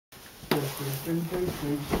To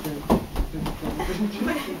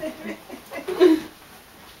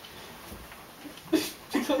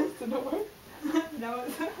close the door? No.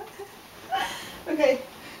 Okay.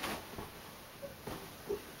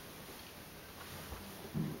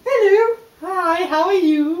 Hello. Hi, how are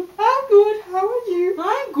you? I'm good. How are you?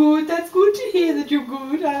 I'm good. That's good to hear that you're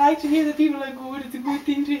good. I like to hear that people are good. It's a good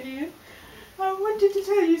thing to hear. I wanted to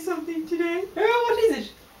tell you something today. Oh, what is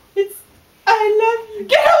it? It's I love you.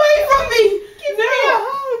 Get away from me! Give me a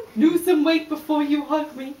hug. Lose some weight before you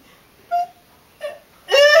hug me.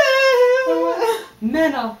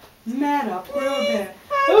 Man up. Man up. Grow a bear.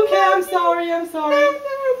 Okay, I'm sorry. I'm sorry.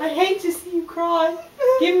 I hate to see you cry.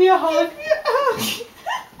 Give me a hug.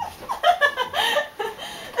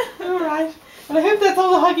 Alright. Well, I hope that's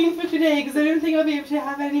all the hugging for today, because I don't think I'll be able to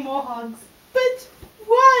have any more hugs. But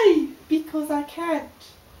why? Because I can't.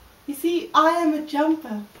 You see, I am a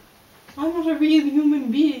jumper. I'm not a real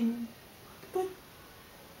human being. But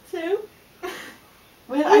so?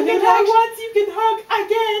 Well, You can hug once, you can hug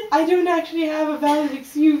again. I don't actually have a valid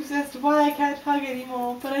excuse as to why I can't hug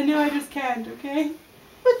anymore, but I know I just can't, okay?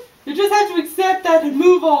 But You just have to accept that and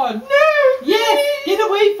move on. no. Yes, get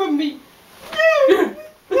away from me. No.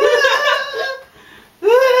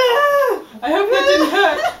 I hope that didn't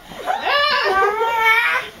hurt.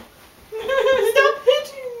 Stop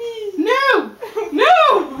hitting me. No!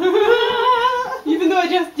 No! Even though I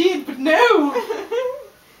just did, but no!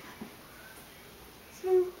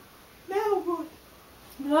 So now what?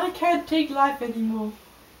 Well, I can't take life anymore.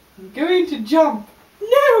 I'm going to jump.